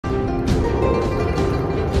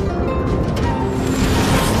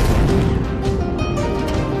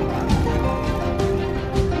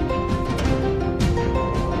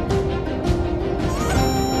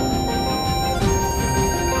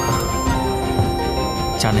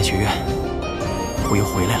迦南学院，我又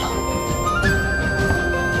回来了。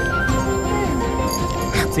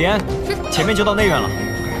子妍，前面就到内院了，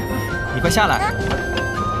你快下来。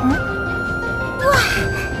哇！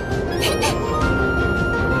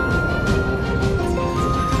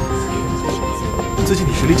最近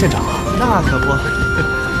你实力见长啊？那可不。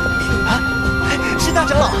啊，是大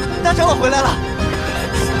长老，大长老回来了。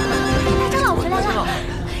大长老回来了。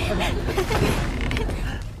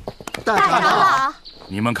大长老，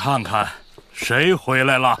你们看看，谁回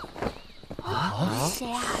来了？啊？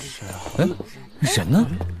谁啊？哎，人呢？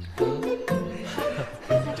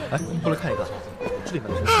哎，过来看一看，这里面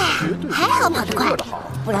的人绝对还好跑得快，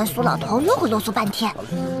不然苏老头又会啰嗦半天。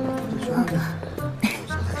哎，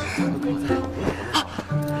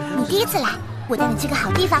你第一次来，我带你去个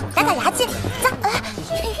好地方打打牙祭。走。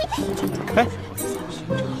哎，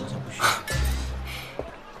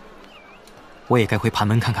我也该回盘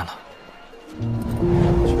门看看了。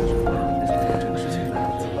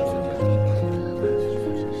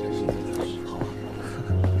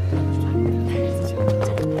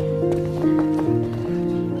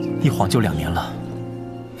一晃就2年了，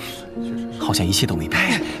好像一切都没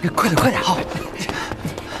变。快点，快点！好，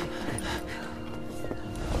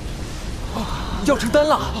要成丹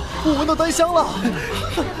了，我闻到丹香了。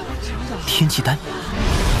天气丹。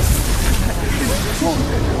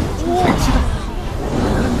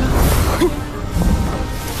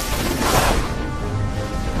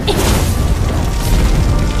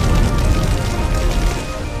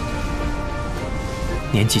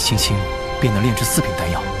年纪轻轻便能炼制4品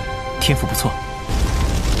丹药，天赋不错。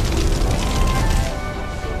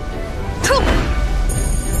出！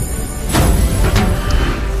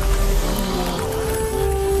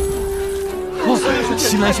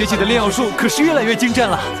新兰学姐的炼药术可是越来越精湛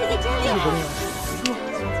了。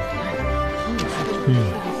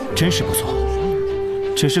真是不错，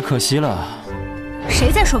只是可惜了。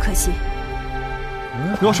谁在说可惜？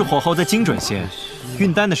若是火候再精准些，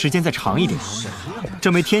运丹的时间再长一点，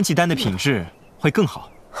这枚天气丹的品质会更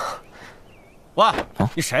好。喂，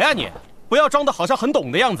你谁啊你？不要装的好像很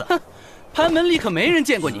懂的样子。盘门里可没人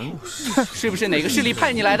见过你，是不是哪个势力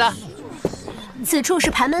派你来的？此处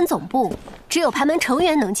是盘门总部，只有盘门成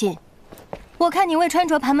员能进。我看你未穿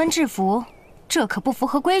着盘门制服，这可不符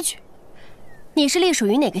合规矩。你是隶属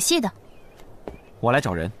于哪个系的？我来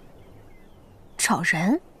找人。找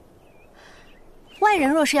人？外人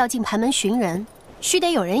若是要进盘门寻人，须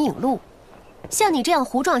得有人引路。像你这样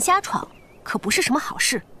胡撞瞎闯，可不是什么好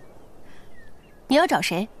事。你要找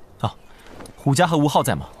谁？啊，虎家和吴昊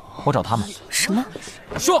在吗？我找他们。什么？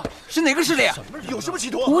说是哪个势力？有什么企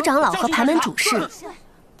图？吴长老和盘门主事，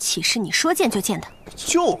岂是你说见就见的？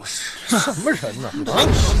就是什么人呢？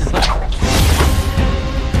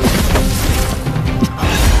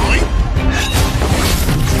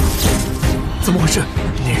怎么回事？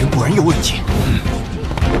那人果然有问题。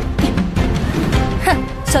哼，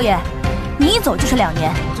萧炎，你一走就是2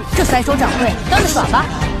年，这甩手掌柜当着爽吧？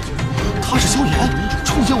他是萧炎，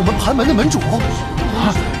重建我们盘门的门主。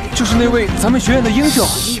啊，就是那位咱们学院的英雄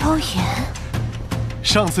萧炎。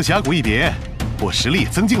上次峡谷一别，我实力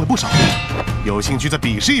增进了不少，有兴趣再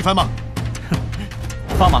比试一番吗？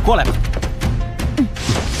放马过来吧。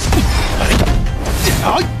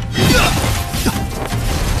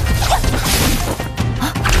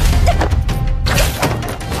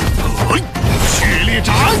血裂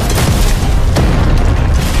斩！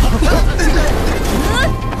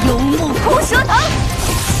幽木空蛇藤！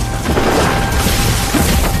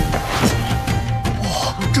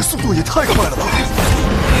哇，这速度也太快了吧！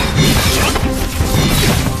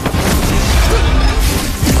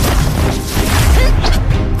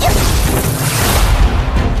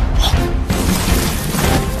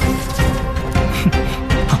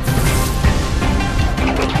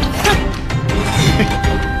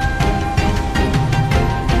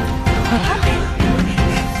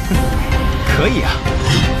可以啊。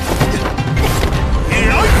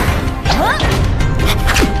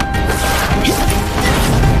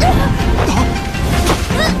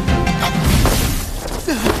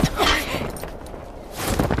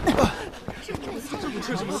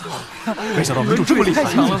没想到门主这么厉害，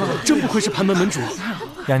太强了，真不愧是盘门门主。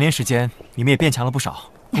 2年时间，你们也变强了不少，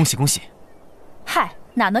恭喜恭喜！嗨，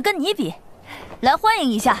哪能跟你比？来欢迎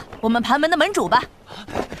一下我们盘门的门主吧。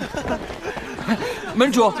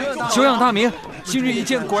门主，久仰大名，今日一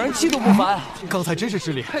见，果然气度不凡。刚才真是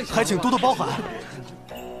失礼，还请多多包涵。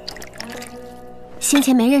先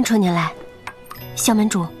前没认出您来，萧门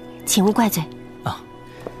主，请勿怪罪。啊，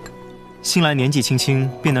新来年纪轻轻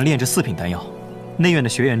便能炼制4品丹药，内院的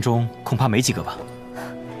学员中恐怕没几个吧？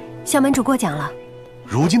萧门主过奖了。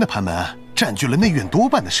如今的盘门占据了内院多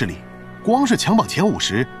半的势力，光是强榜前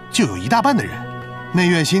50就有一大半的人。内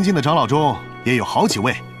院新进的长老中也有好几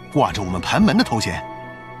位挂着我们盘门的头衔。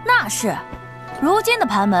那是，如今的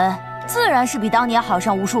盘门自然是比当年好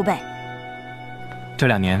上无数倍。这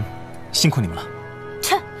2年辛苦你们了。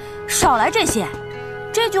切，少来这些，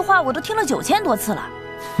这句话我都听了9000多次了。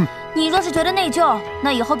哼，你若是觉得内疚，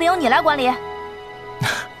那以后便由你来管理。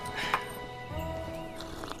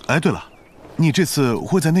哎，对了，你这次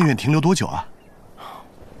会在内院停留多久啊？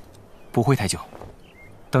不会太久，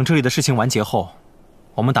等这里的事情完结后，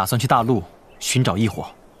我们打算去大陆寻找异火。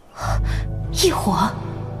异火？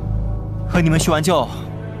和你们叙完旧，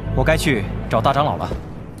我该去找大长老了。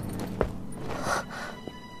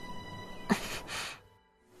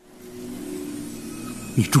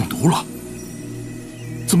你中毒了？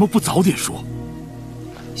怎么不早点说？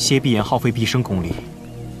蝎壁炎耗费毕生功力，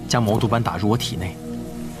将魔毒斑打入我体内。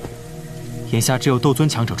眼下只有斗尊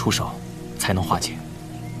强者出手，才能化解。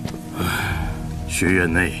唉，学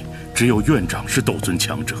院内只有院长是斗尊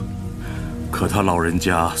强者，可他老人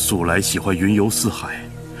家素来喜欢云游四海，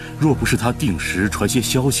若不是他定时传些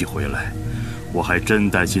消息回来，我还真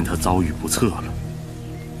担心他遭遇不测了。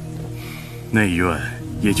内院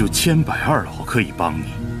也就千百二老可以帮你，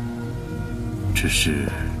只是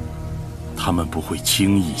他们不会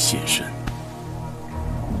轻易现身。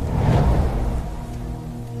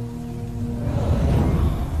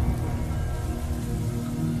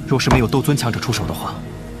若是没有斗尊强者出手的话，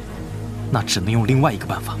那只能用另外一个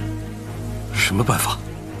办法。什么办法？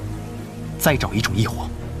再找一种异火。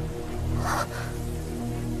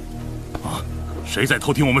啊！谁在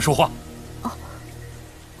偷听我们说话？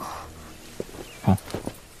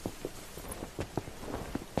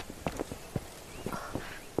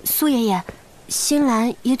苏爷爷，新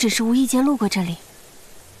兰也只是无意间路过这里。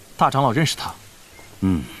大长老认识她？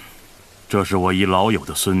这是我一老友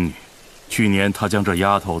的孙女。去年他将这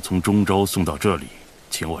丫头从中州送到这里，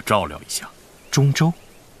请我照料一下。中州？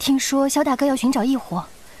听说萧大哥要寻找异火，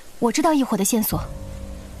我知道异火的线索。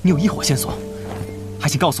你有异火线索，还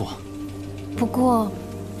请告诉我。不过，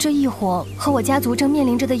这异火和我家族正面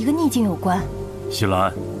临着的一个逆境有关。西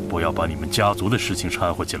兰，不要把你们家族的事情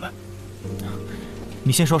掺和进来。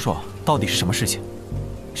你先说说到底是什么事情，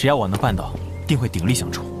只要我能办到，定会鼎力相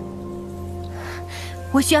助。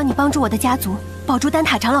我需要你帮助我的家族保住丹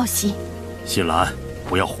塔长老席。西兰，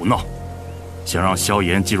不要胡闹！想让萧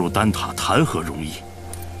炎进入丹塔谈何容易？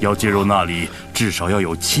要进入那里，至少要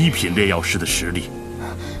有7品炼药师的实力。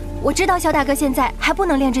我知道萧大哥现在还不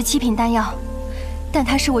能炼制7品丹药，但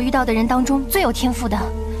他是我遇到的人当中最有天赋的。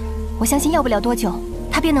我相信要不了多久，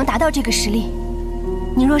他便能达到这个实力。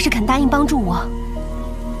你若是肯答应帮助我，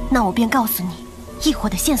那我便告诉你异火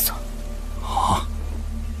的线索。啊！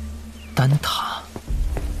丹塔，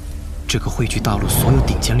这个汇聚大陆所有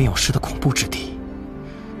顶尖炼药师的恐怖之地，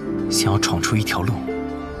想要闯出一条路，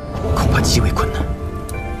恐怕极为困难。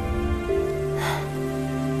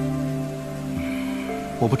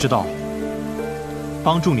我不知道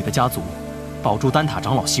帮助你的家族保住丹塔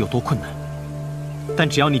长老席有多困难，但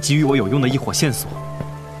只要你给予我有用的异火线索，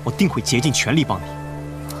我定会竭尽全力帮你。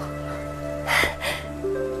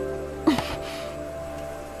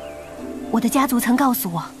我的家族曾告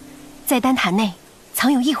诉我，在丹塔内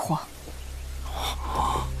藏有异火。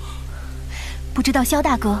不知道萧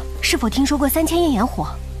大哥是否听说过3000焱炎火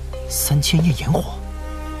？3000焱炎火，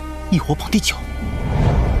异火榜第9。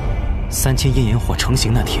3000焱炎火成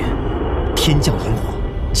型那天，天降萤火，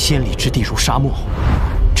千里之地如沙漠。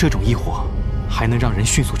这种异火还能让人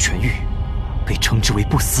迅速痊愈，被称之为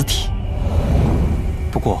不死体。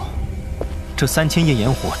不过，这3000焱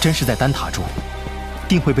炎火真是在丹塔中，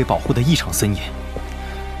定会被保护得异常森严。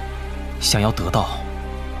想要得到，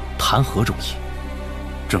谈何容易？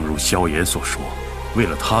正如萧炎所说，为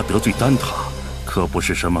了他得罪丹塔，可不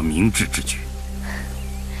是什么明智之举。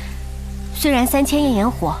虽然3000焱炎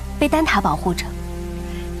火被丹塔保护着，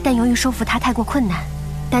但由于收服它太过困难，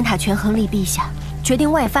丹塔权衡利弊下，决定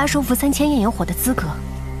外发收服3000焱炎火的资格。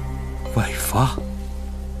外发？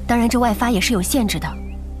当然，这外发也是有限制的。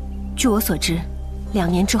据我所知，2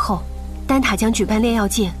年之后，丹塔将举办炼药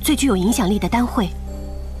界最具有影响力的丹会。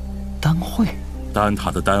丹会？丹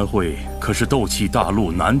塔的丹会可是斗气大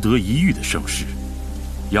陆难得一遇的盛事，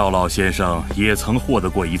药老先生也曾获得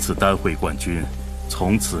过一次丹会冠军，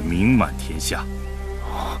从此名满天下。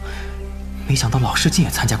没想到老师竟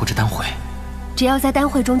也参加过这丹会。只要在丹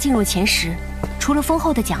会中进入前10，除了丰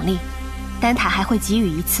厚的奖励，丹塔还会给予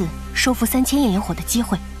一次收服3000焱炎火的机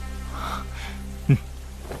会。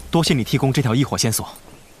多谢你提供这条异火线索，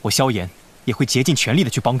我萧炎也会竭尽全力的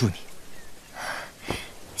去帮助你。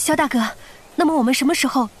萧大哥，那么我们什么时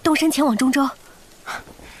候动身前往中州？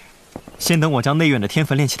先先等我将内院的天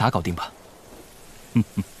坟炼气塔搞定吧。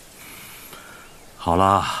好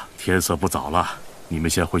啦，天色不早了，你们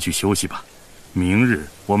先回去休息吧。明日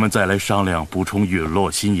我们再来商量补充陨落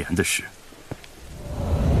心炎的事。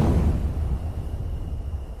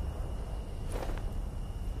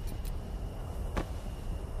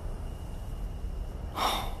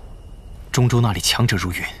中州那里强者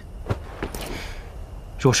如云，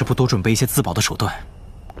若是不多准备一些自保的手段，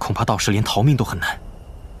恐怕到时连逃命都很难。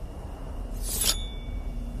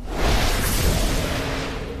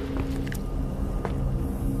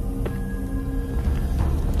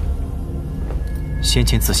先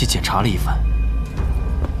前仔细检查了一番，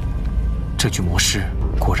这具魔尸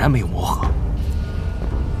果然没有魔核。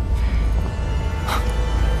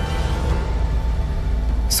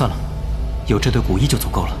算了，有这对古衣就足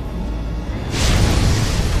够了。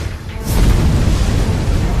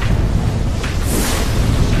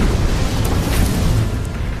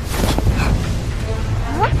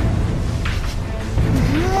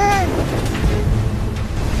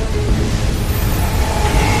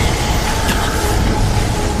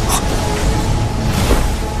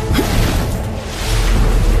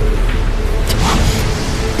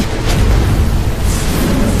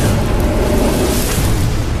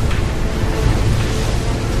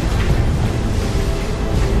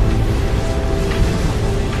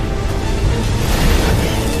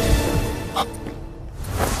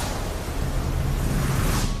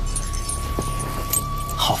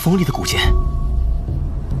锋利的骨剑，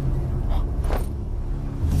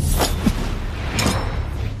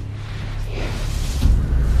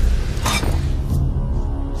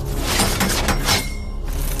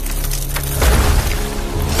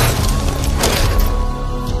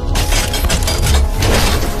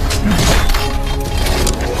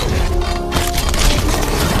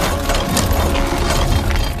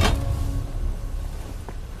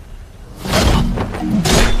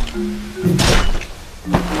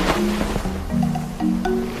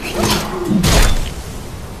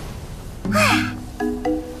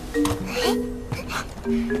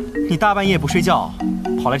大半夜不睡觉，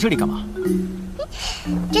跑来这里干嘛？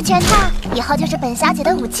这拳套以后就是本小姐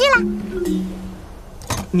的武器了。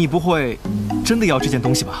你不会真的要这件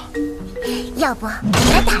东西吧？要不我们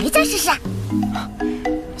来打一架试试？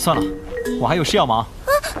算了，我还有事要忙。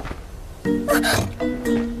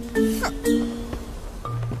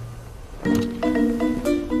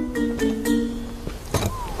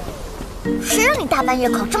谁让你大半夜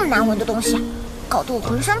烤这么难闻的东西，搞得我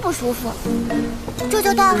浑身不舒服。这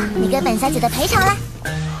就当你给本小姐的赔偿啦。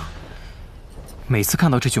每次看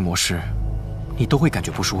到这具魔尸，你都会感觉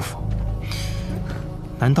不舒服。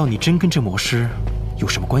难道你真跟这魔尸有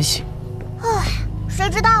什么关系？唉，谁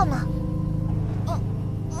知道呢？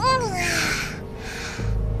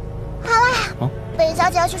好了，本小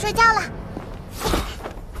姐要去睡觉了。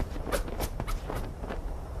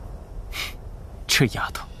这丫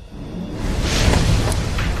头。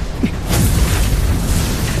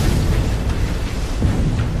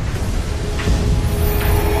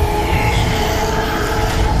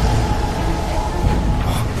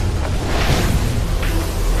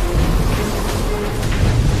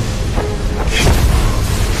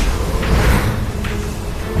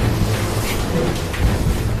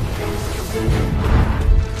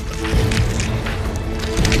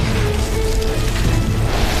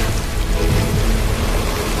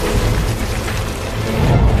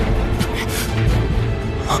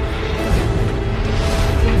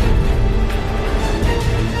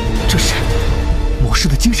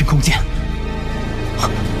精神空间，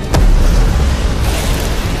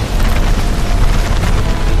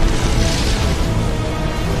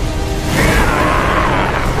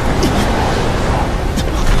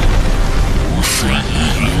虽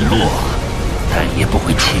已陨落，但也不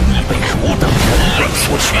会轻易被汝等人类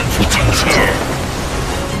所驯服境界。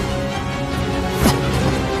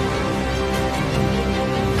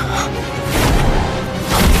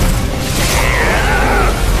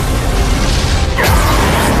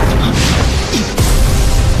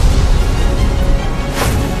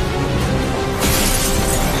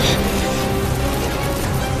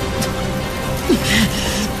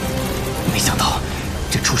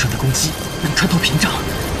穿透屏障，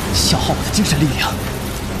消耗我的精神力量。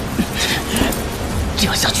这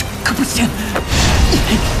样下去可不行。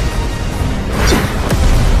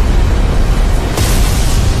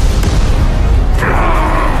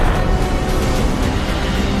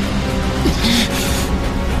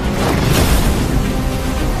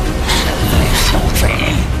小贼，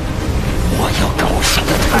我要找死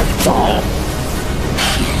的太早，天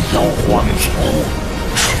要荒丘，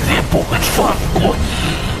绝不会放过你。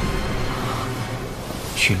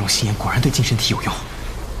群龙心炎果然对净身体有用。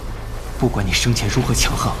不管你生前如何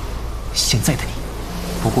强横，现在的你，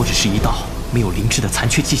不过只是一道没有灵智的残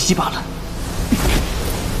缺气息罢了。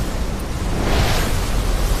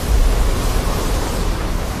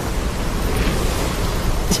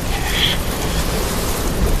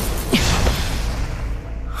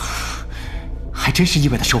还真是意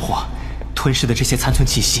外的收获，吞噬的这些残存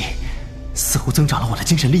气息，似乎增长了我的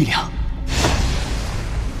精神力量。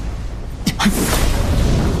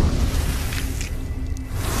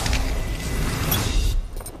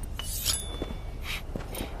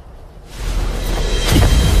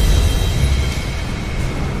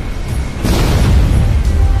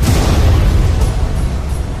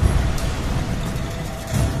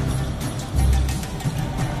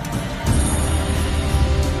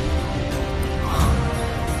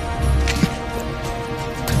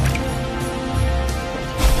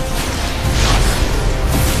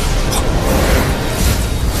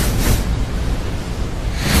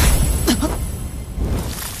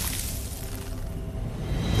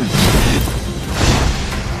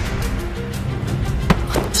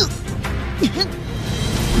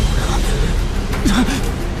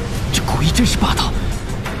这古意真是霸道，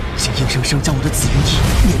想硬生生将我的紫云体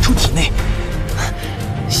碾出体内，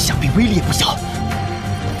想必威力也不小。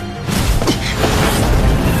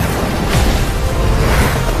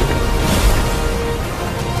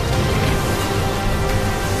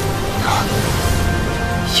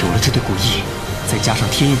有了这对古意，再加上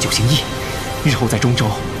天印九行翼，日后在中州，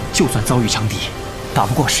就算遭遇强敌，打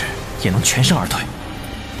不过时也能全身而退。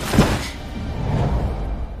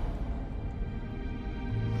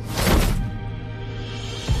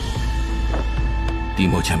地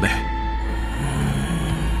魔前辈，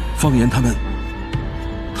方言他们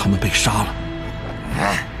被杀了。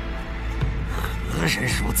何人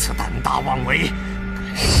如此胆大妄为，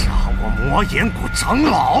敢杀我魔岩谷长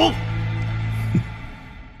老？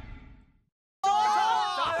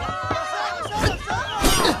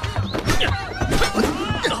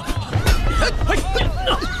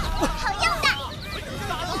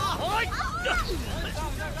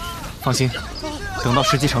放心，等到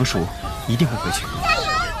时机成熟，一定会回去。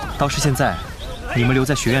倒是现在，你们留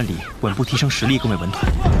在学院里，稳步提升实力更为稳妥。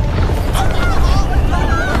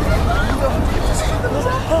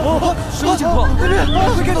什么情况？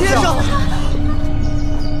快看天上！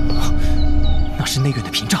那是内院的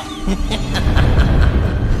屏障。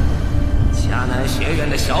迦南学院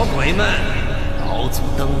的小鬼们，老祖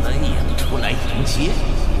登门也不出来迎接，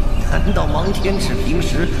难道芒天尺平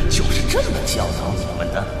时就是这么教导你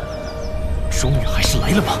们的？终于还是来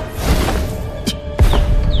了吗？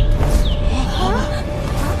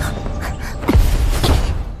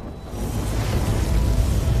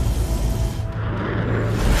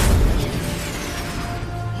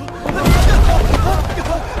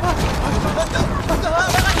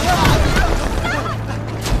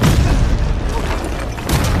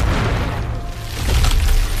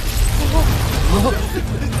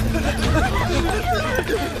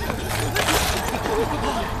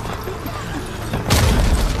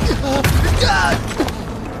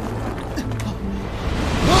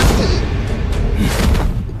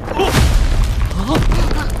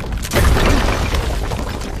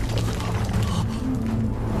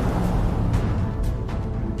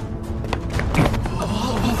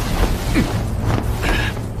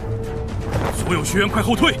所有学员快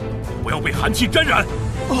后退，不要被寒气沾染。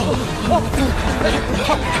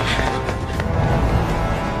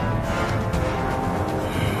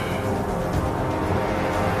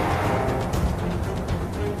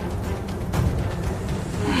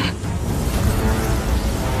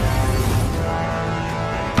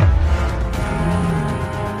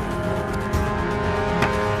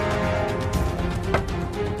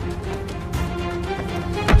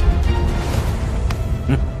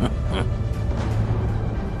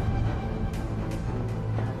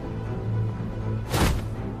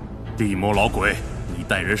地魔老鬼，你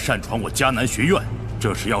带人擅闯我迦南学院，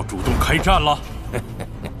这是要主动开战了？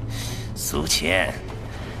苏谦，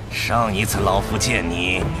上一次老夫见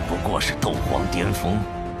你，你不过是斗皇巅峰，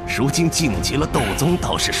如今晋级了斗宗，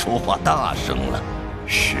倒是说话大声了。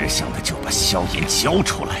识相的就把萧炎交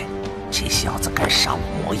出来，这小子敢杀我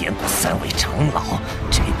魔岩谷3位长老，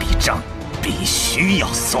这笔账必须要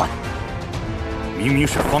算。明明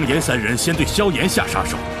是方言3人先对萧炎下杀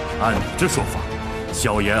手，按你这说法，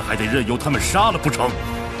萧炎还得任由他们杀了不成？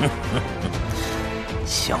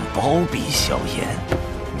想包庇萧炎，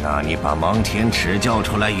那你把芒天尺叫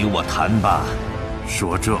出来与我谈吧。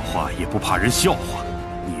说这话也不怕人笑话。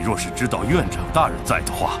你若是知道院长大人在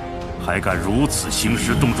的话，还敢如此兴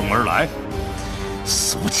师动众而来？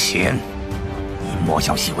苏谦，你莫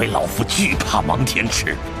要以为老夫惧怕芒天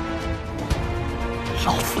池。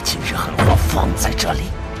老夫今日狠话放在这里，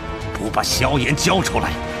不把萧炎交出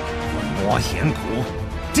来，我魔岩谷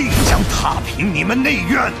定将踏平你们内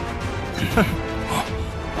院。哼，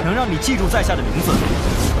能让你记住在下的名字，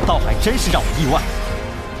倒还真是让我意外。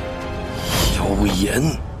萧炎，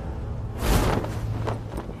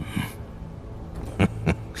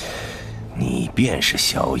你便是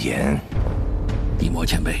萧炎。地魔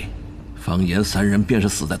前辈，方言3人便是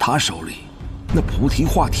死在他手里，那菩提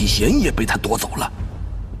化体弦也被他夺走了。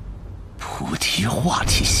菩提化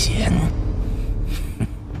体弦，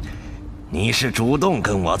你是主动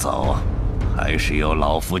跟我走，还是由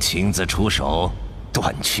老夫亲自出手，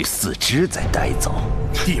断去4肢再带走？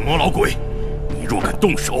地魔老鬼，你若敢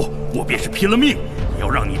动手，我便是拼了命也要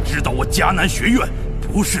让你知道我迦南学院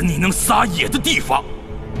不是你能撒野的地方。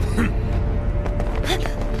哼！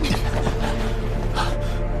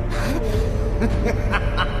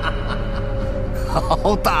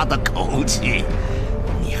好大的口气！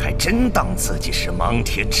你还真当自己是芒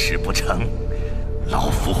天尺不成？老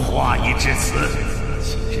夫话已至此，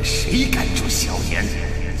今日谁敢助萧炎，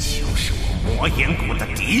就是我魔岩谷的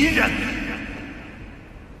敌人。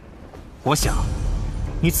我想，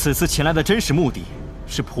你此次前来的真实目的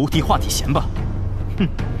是菩提化体弦吧？哼，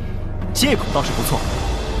借口倒是不错，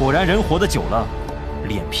果然人活得久了，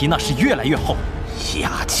脸皮那是越来越厚。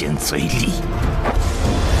牙尖嘴利。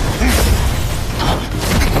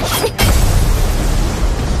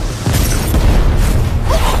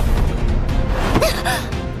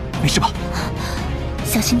没事吧？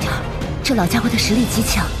小心点儿，这老家伙的实力极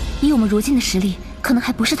强，以我们如今的实力，可能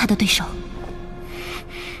还不是他的对手。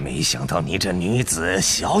没想到你这女子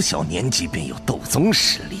小年纪便有斗宗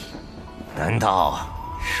实力，难道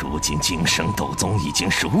如今晋升斗宗已经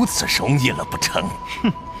如此容易了不成？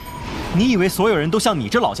哼，你以为所有人都像你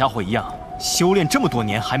这老家伙一样，修炼这么多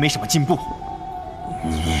年还没什么进步？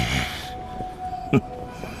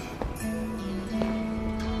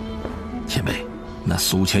前辈，那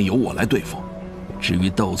苏谦由我来对付，至于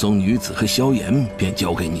斗宗女子和萧炎，便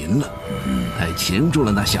交给您了。待擒住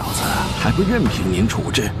了那小子，还不任凭您处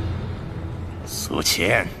置？苏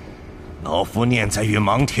谦，老夫念在与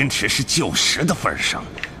芒天池是旧识的份上，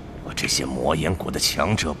我这些魔岩谷的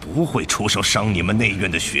强者不会出手伤你们内院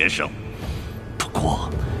的学生。不过，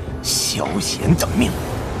萧炎的命，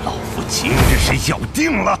老夫今日是要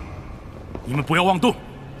定了。你们不要妄动，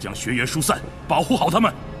将学员疏散，保护好他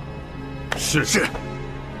们。是。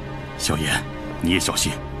萧炎，你也小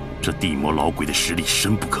心，这地魔老鬼的实力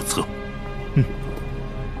深不可测。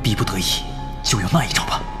逼不得已，就用那一招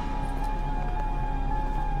吧。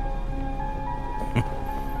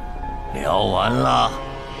聊完了。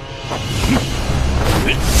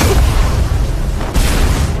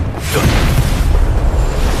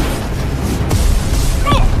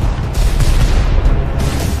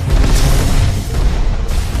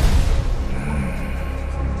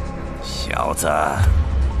小子，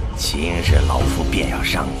今日老夫便要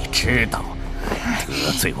让你知道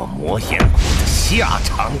得罪我魔岩谷的下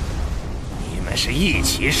场。你们是一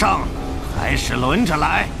起上，还是轮着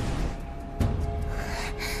来？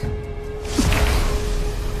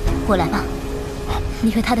我来吧，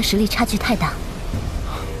你和他的实力差距太大。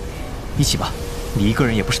一起吧，你一个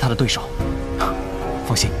人也不是他的对手。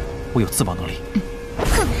放心，我有自保能力。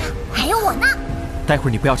哼，还有我呢。待会儿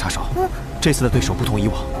你不要插手，这次的对手不同以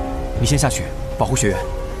往，你先下去保护学员。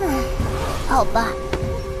好吧。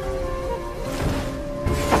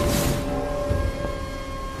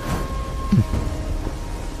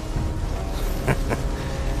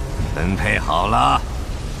分配好了。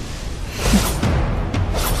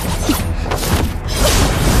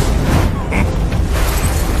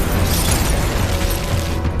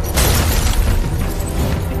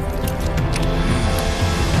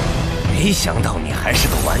没想到你还是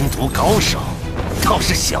个完毒高手，倒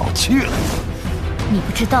是小觑了。你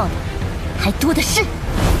不知道的还多的是。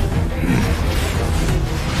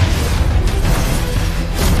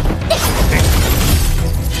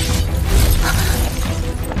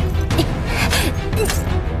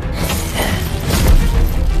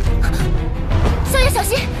萧炎，小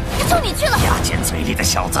心，他冲你去了！牙尖嘴利的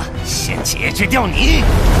小子，先解决掉你！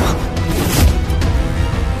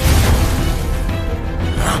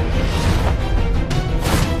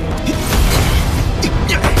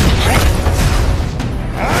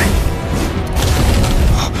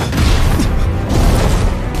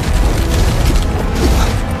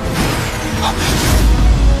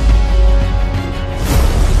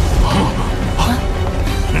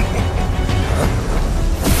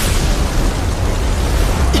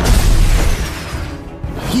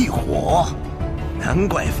难难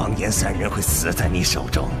怪方言三人会死在你手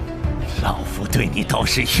中，老夫对你倒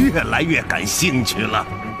是越来越感兴趣了。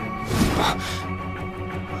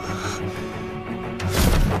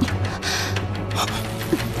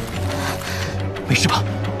没事吧？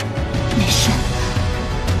没事。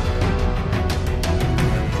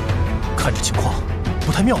看这情况，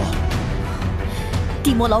不太妙啊！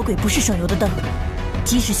地魔老鬼不是省油的灯，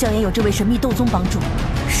即使萧炎有这位神秘斗宗帮助，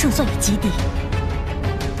胜算也极低。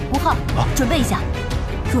吴昊，准备一下，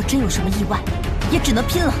若真有什么意外，也只能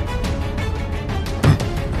拼了。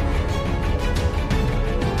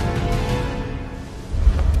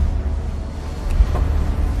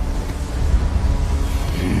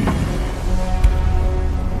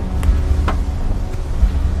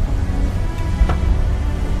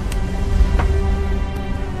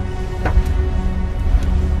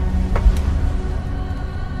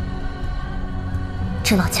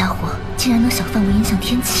这老家伙竟然能小范围影响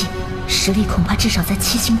天气，实力恐怕至少在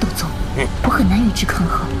7星斗宗，我很难与之抗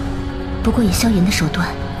衡。不过以萧炎的手段，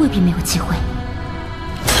未必没有机会。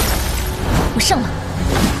我上了。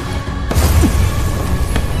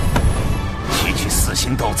区4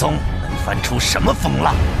星斗宗能翻出什么风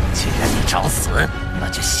浪？既然你找死，那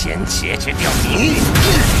就先解决掉你。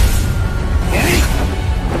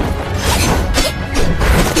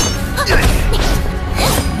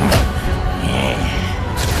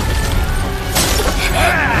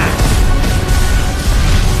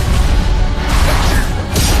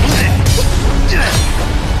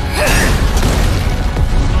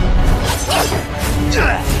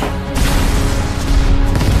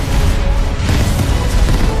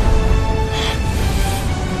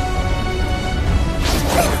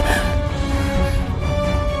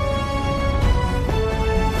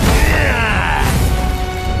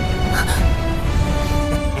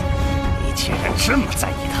这么在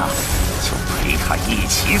意他，就陪他一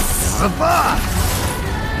起死吧！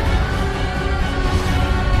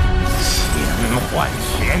千万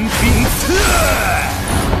玄冰刺，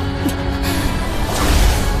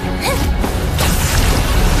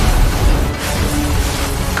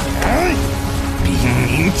冰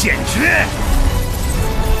凝剑诀。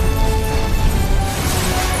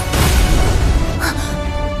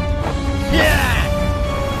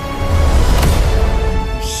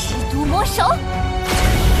尸毒魔手。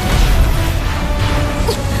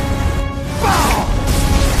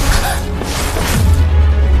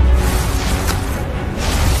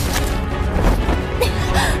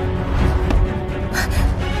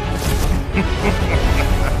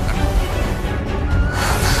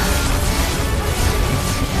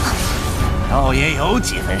倒也有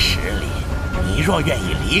几分实力，你若愿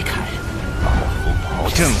意离开，老夫保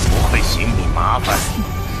证不会寻你麻烦。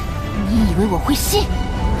你以为我会信？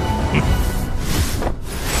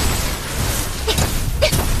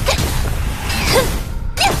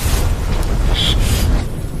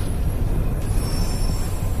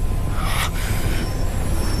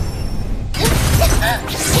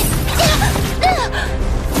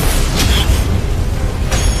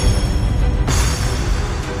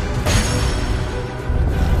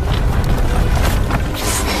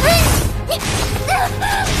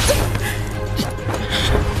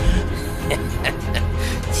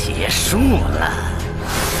结束了。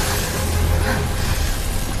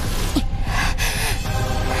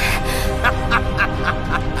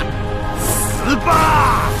死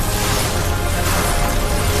吧！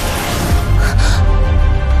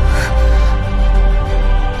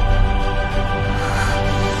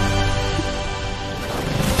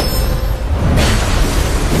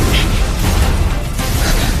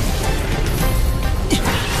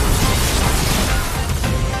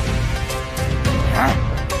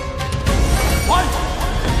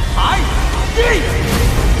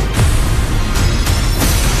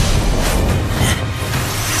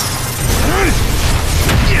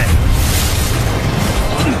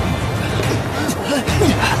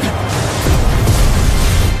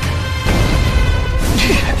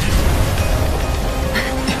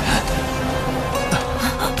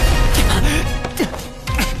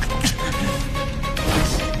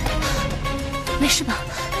没事吧？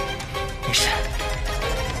没事。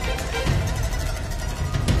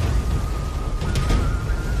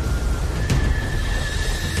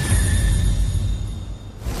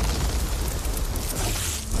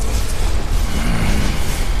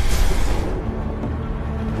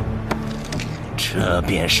这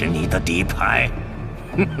便是你的底牌，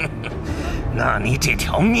那你这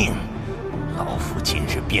条命，老夫今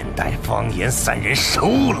日便带方言三人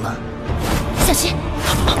收了。小心！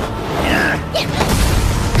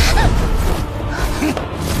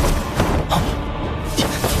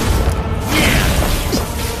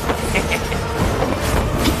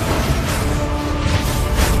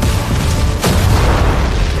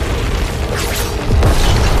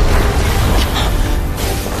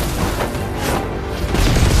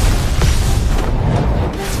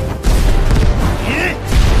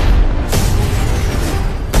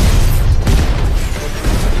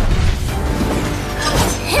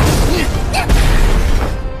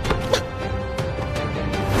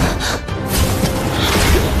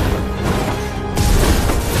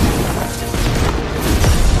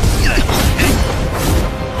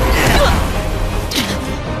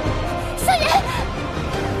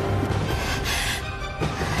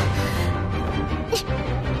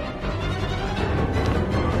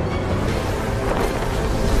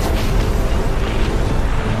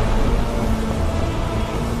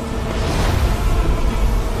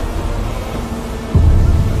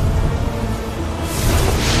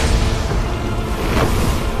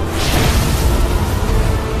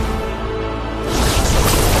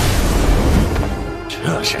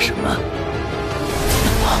了。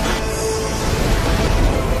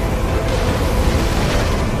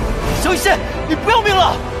萧医仙，你不要命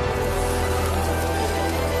了！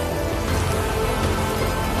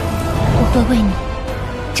我会为你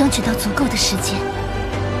争取到足够的时间。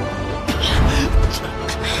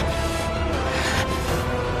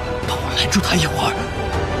帮我拦住他一会儿。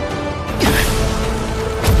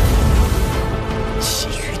其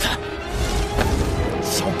余的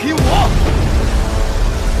交给我。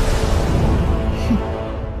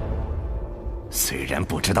虽然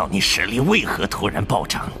不知道你实力为何突然暴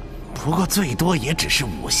涨，不过最多也只是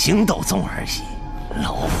5星斗宗而已。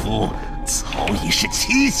老夫早已是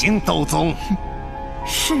7星斗宗。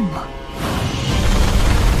是吗？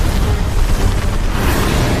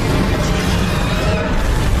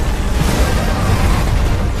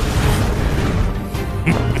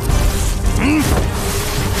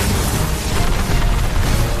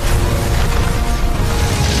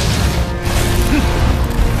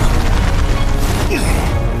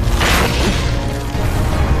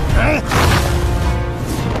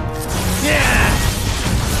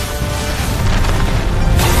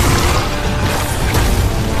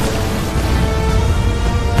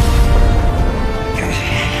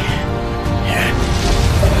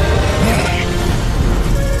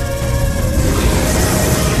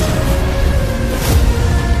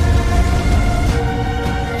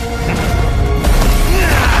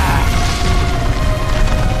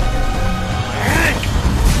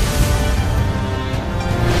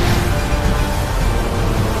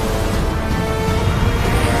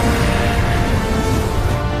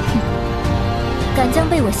将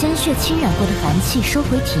被我鲜血侵染过的寒气收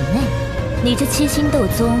回体内，你这7星斗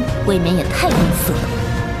宗未免也太吝啬了。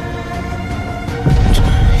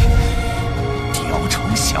雕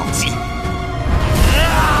虫小技！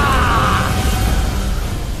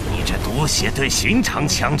你这毒血对寻常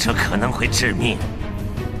强者可能会致命，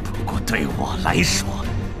不过对我来说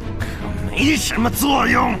可没什么作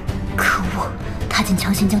用。可恶！他竟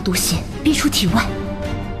强行将毒血逼出体外。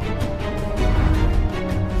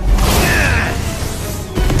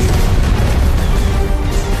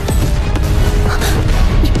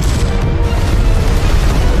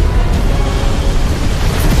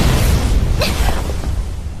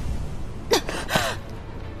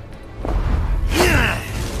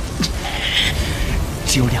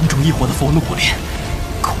只有2种异火的佛怒火莲，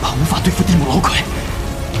恐怕无法对付地幕老鬼。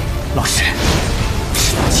老师，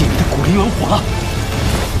是要借你的古灵鸾火了。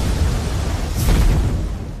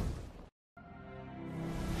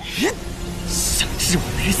想置我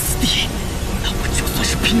于死地，那我就算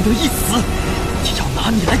是拼得一死，也要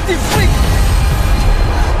拿你来垫背。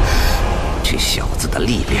这小子的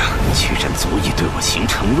力量居然足以对我形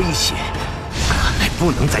成威胁，看来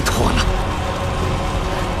不能再拖了。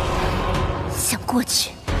想过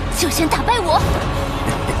去就先打败我。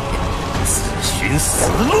自寻死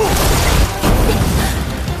路。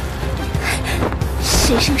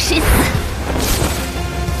谁生谁死，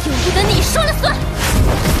由不得你说了算。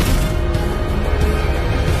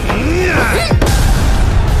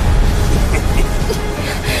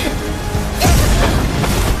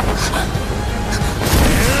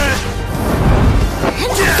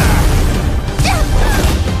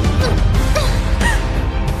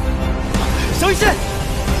萧医仙，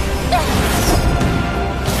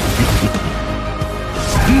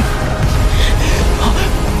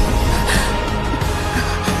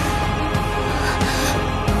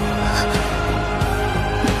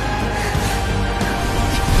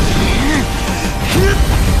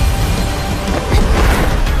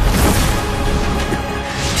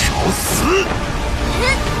找死！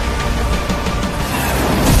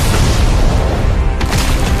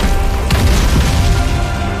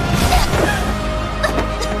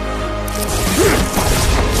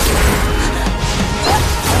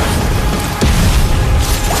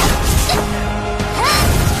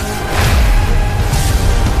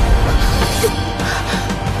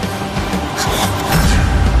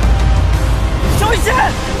萧医仙。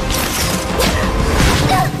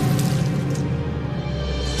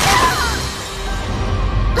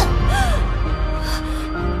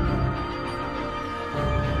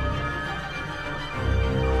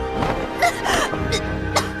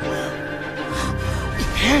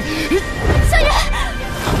萧炎，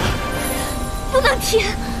不能停，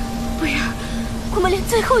不然我们连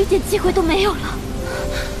最后一点机会都没有了。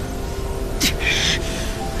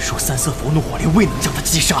若3色佛怒火莲未能将他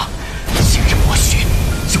击杀，今日或许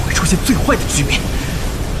就会出现最坏的局面。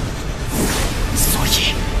所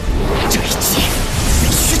以这一击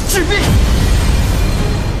必须致命。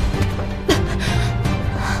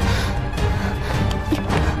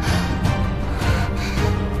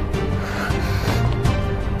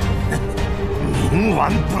冥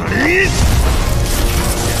顽不灵！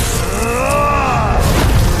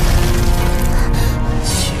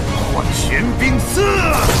千幻玄冰刺！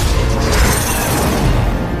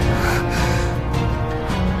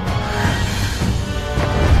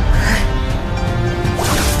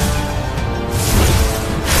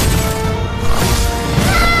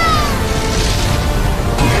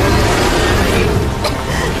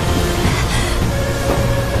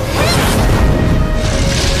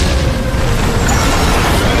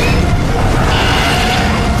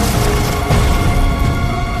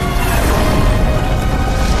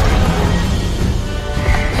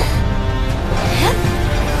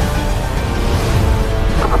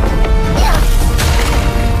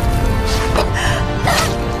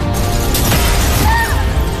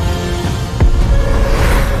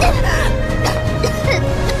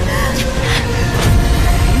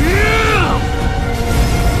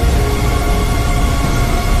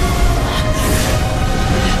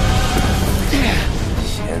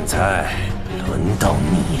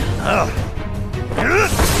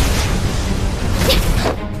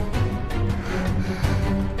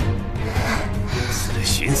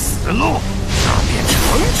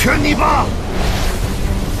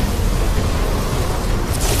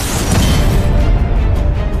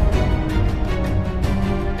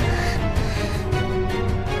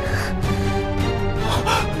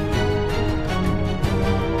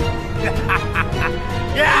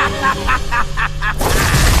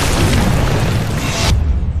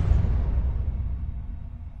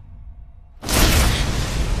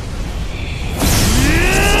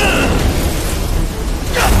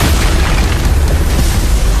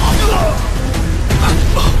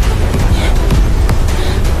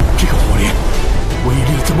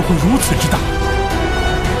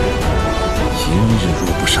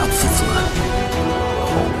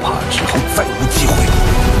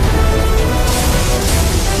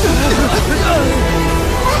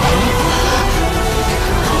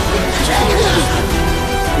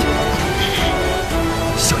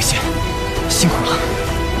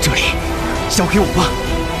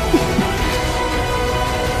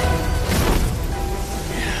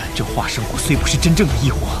真正的异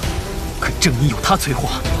火，可正因有它催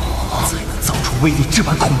化，才能造出威力这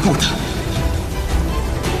般恐怖的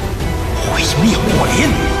毁灭火莲。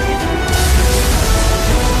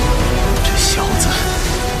这小子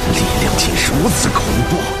力量竟如此恐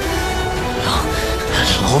怖，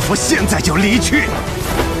老夫现在就离去。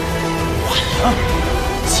晚了，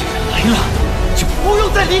既然来了，就不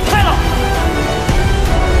用再离开了。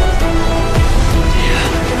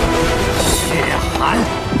血寒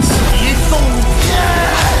启动！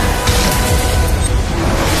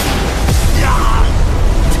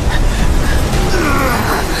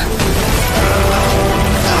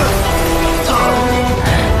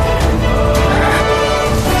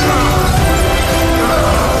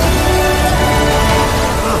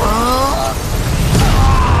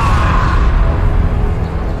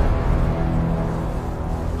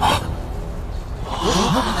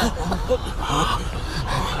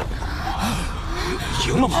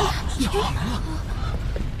赢了吗？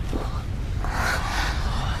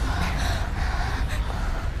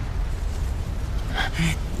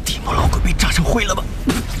地魔老鬼被炸成灰了吧？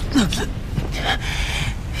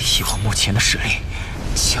以我目前的实力，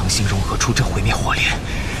强行融合出这毁灭火莲，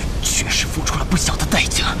确实付出了不小的代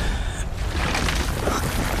价。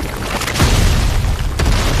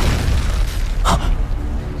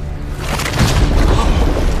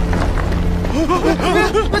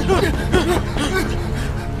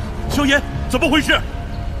萧炎，怎么回事？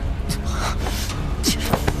怎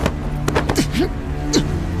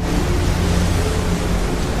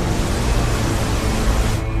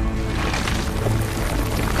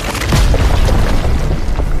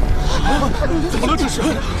么了？这是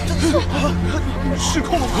失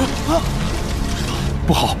控了吗？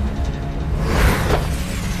不好！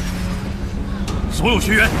所有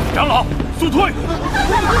学员、长老速退！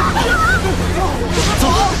糟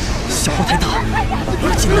了，消耗太大，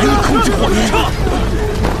已经难以控制火焰。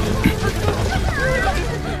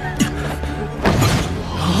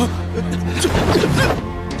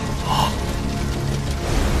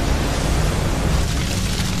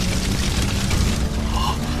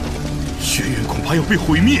学院恐怕要被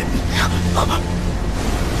毁灭。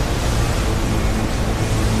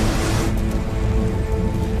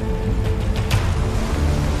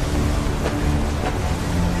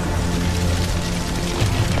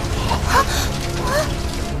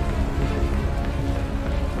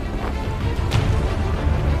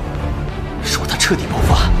若他彻底爆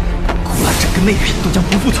发，恐怕整个内院都将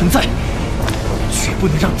不复存在，绝不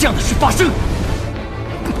能让这样的事发生。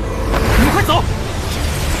你们快走！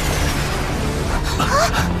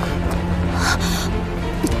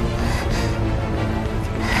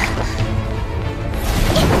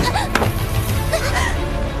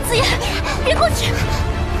子言，别过去！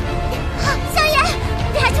萧炎，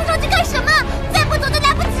你还冲上去干什么？再不走就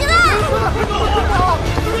来不及了！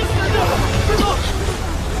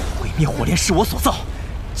毁灭火莲是我所造，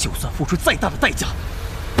就算付出再大的代价，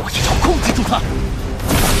我也要控制住它，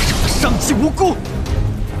让它伤其无辜。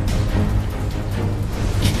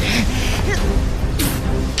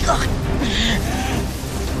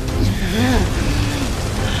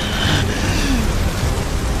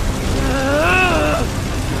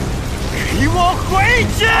给我回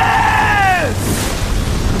去！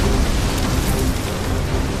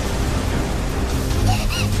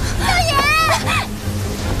萧炎！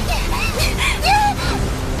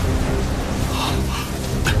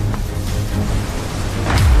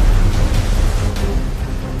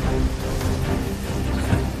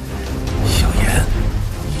萧炎，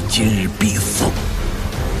你今日必死！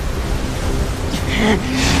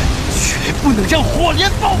绝不能让火莲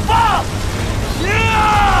爆发！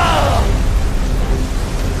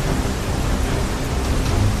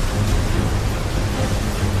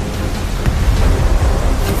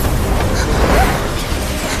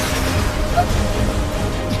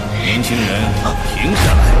年轻人，停下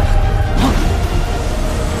来！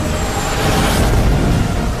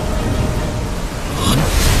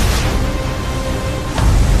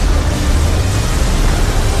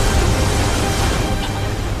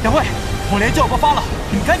两位，火莲就要爆发了，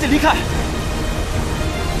你们赶紧离开！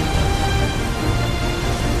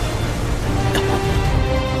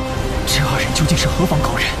这二人究竟是何方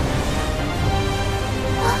高人？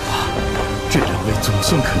这两位总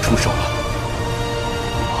算肯出手了。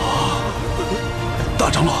大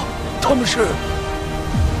长老，他们是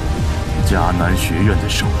迦南学院的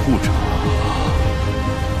守护者，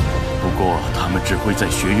不过他们只会在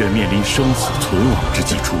学院面临生死存亡之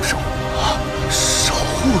际出手。守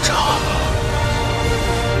护者。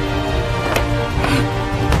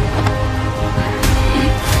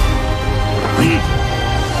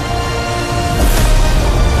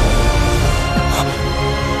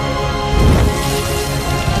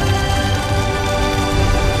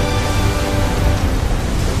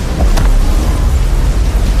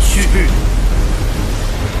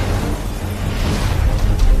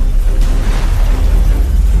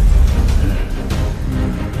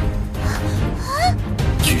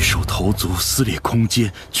头足撕裂空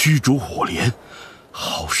间，驱逐火莲，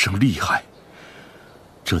好生厉害！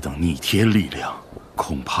这等逆天力量，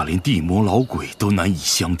恐怕连地魔老鬼都难以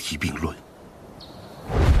相提并论。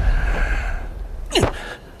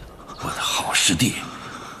我的好师弟，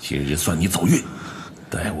今日算你走运，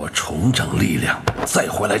待我重整力量，再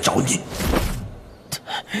回来找你。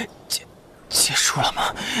结束了吗？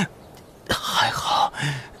还好，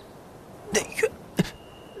内院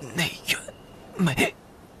没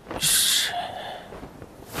事。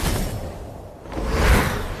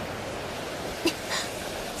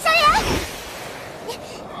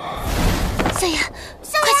萧炎，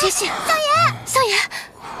快觉醒！萧炎，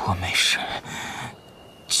我没事，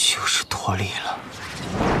就是脱力了。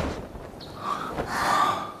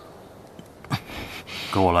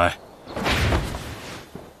跟我来。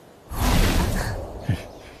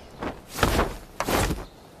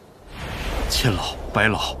千老、白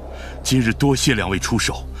老，今日多谢两位出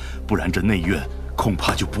手，不然这内院恐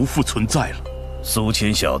怕就不复存在了。苏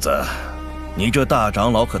谦小子，你这大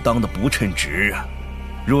长老可当得不称职啊！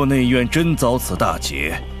若内院真遭此大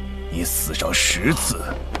劫，你死上10次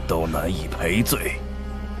都难以赔罪。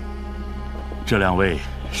这两位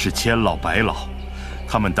是千老、白老，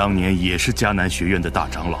他们当年也是迦南学院的大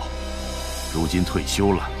长老，如今退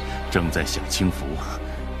休了，正在享清福。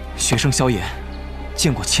学生萧炎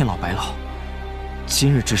见过千老、白老，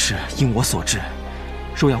今日之事因我所致，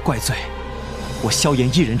若要怪罪，我萧炎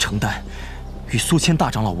一人承担，与苏谦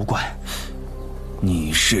大长老无关。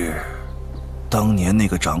你是当年那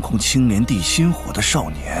个掌控青莲地心火的少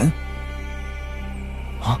年？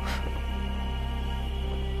啊！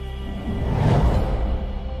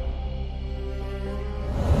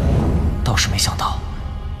倒是没想到，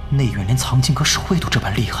内院连藏经阁守卫都这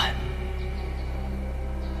般厉害。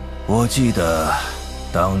我记得，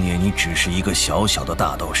当年你只是一个小小的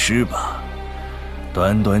大斗师吧？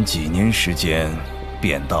短短几年时间，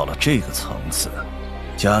便到了这个层次。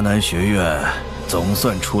迦南学院总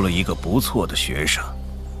算出了一个不错的学生。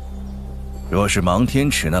若是芒天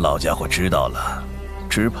尺那老家伙知道了，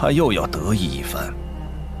只怕又要得意一番。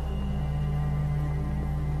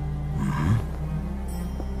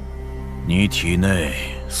你体内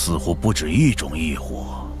似乎不止一种异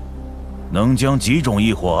火，能将几种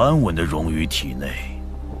异火安稳地融于体内，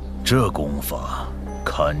这功法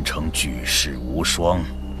堪称举世无双。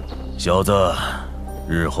小子，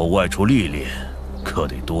日后外出历练，可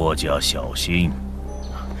得多加小心。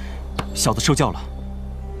小子受教了。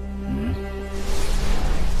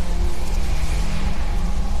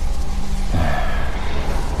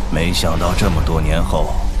没想到这么多年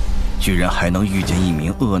后，居然还能遇见一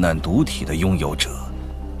名恶难毒体的拥有者，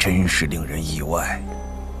真是令人意外。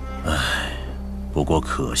唉，不过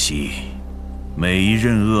可惜，每一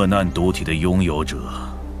任恶难毒体的拥有者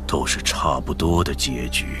都是差不多的结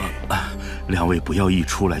局。两位不要一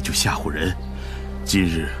出来就吓唬人。今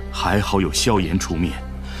日还好有萧炎出面，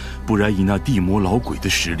不然以那地魔老鬼的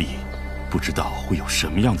实力，不知道会有什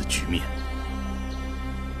么样的局面。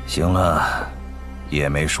行了，也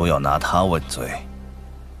没说要拿他问罪。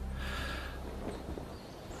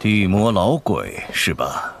地魔老鬼是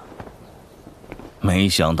吧？没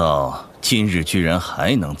想到今日居然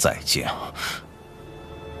还能再见。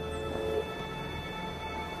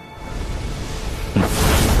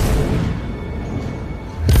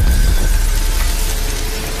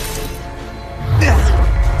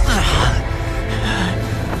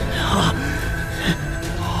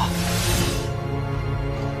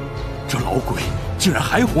这老鬼竟然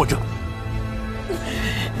还活着！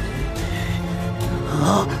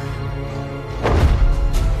啊！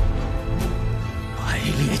排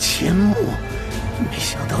列千木，没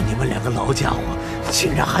想到你们两个老家伙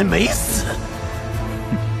竟然还没死。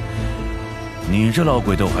你这老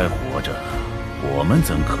鬼都还活着，我们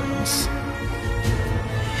怎可能死？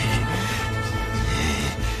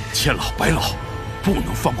千老、白老，不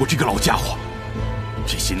能放过这个老家伙。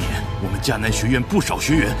这些年，我们迦南学院不少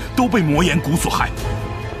学员都被魔岩谷所害。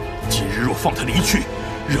今日若放他离去，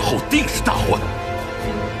日后定是大患。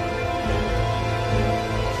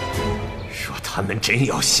若他们真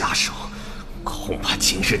要下手，恐怕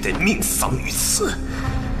今日得命丧于此。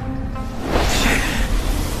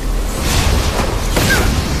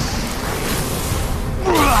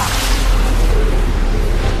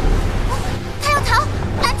他要逃，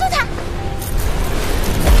拦住他！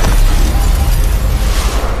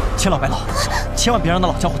千老白老，千万别让那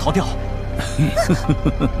老家伙逃掉。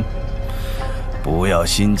不要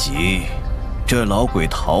心急，这老鬼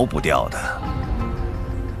逃不掉的。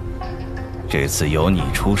这次由你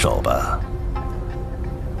出手吧。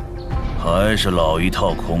还是老一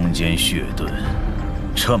套空间血遁，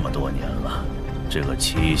这么多年了，这个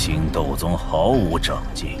七星斗宗毫无长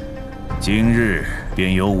进。今日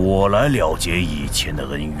便由我来了结以前的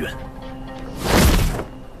恩怨。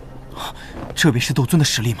这便是斗尊的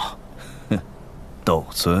实力吗？哼，斗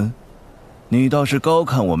尊？你倒是高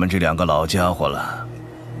看我们这两个老家伙了。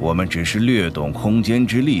我们只是略懂空间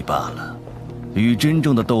之力罢了，与真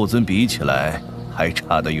正的斗尊比起来，还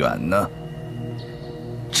差得远呢。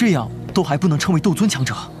这样都还不能称为斗尊强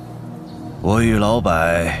者？我与老柏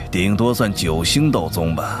顶多算9星斗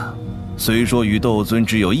宗吧，虽说与斗尊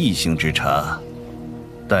只有1星之差，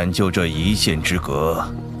但就这一线之隔，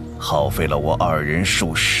耗费了我2人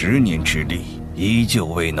数10年之力，依旧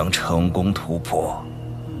未能成功突破。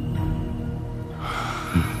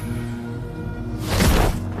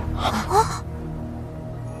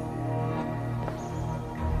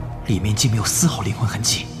里面竟没有丝毫灵魂痕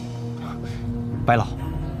迹。白老，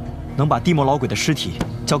能把地魔老鬼的尸体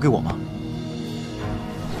交给我吗？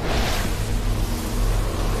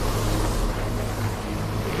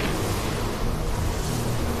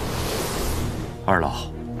二老，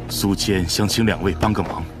苏谦想请两位帮个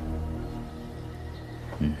忙。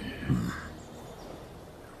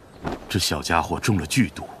这小家伙中了剧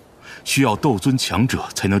毒，需要斗尊强者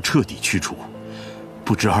才能彻底驱除。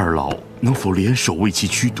不知二老能否联手为其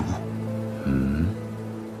驱毒？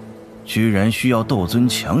居然需要斗尊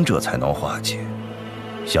强者才能化解。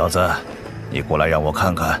小子，你过来让我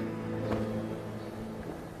看看。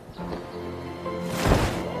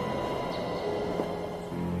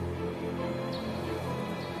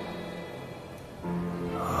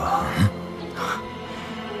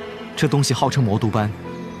这东西号称魔毒斑，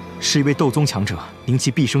是一位斗宗强者凝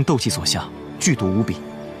其毕生斗气所向，剧毒无比，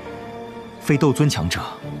非斗尊强者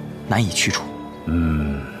难以驱除。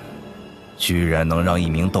居然能让一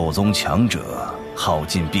名斗宗强者耗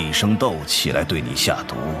尽毕生斗气来对你下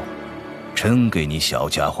毒，真给你小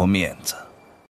家伙面子。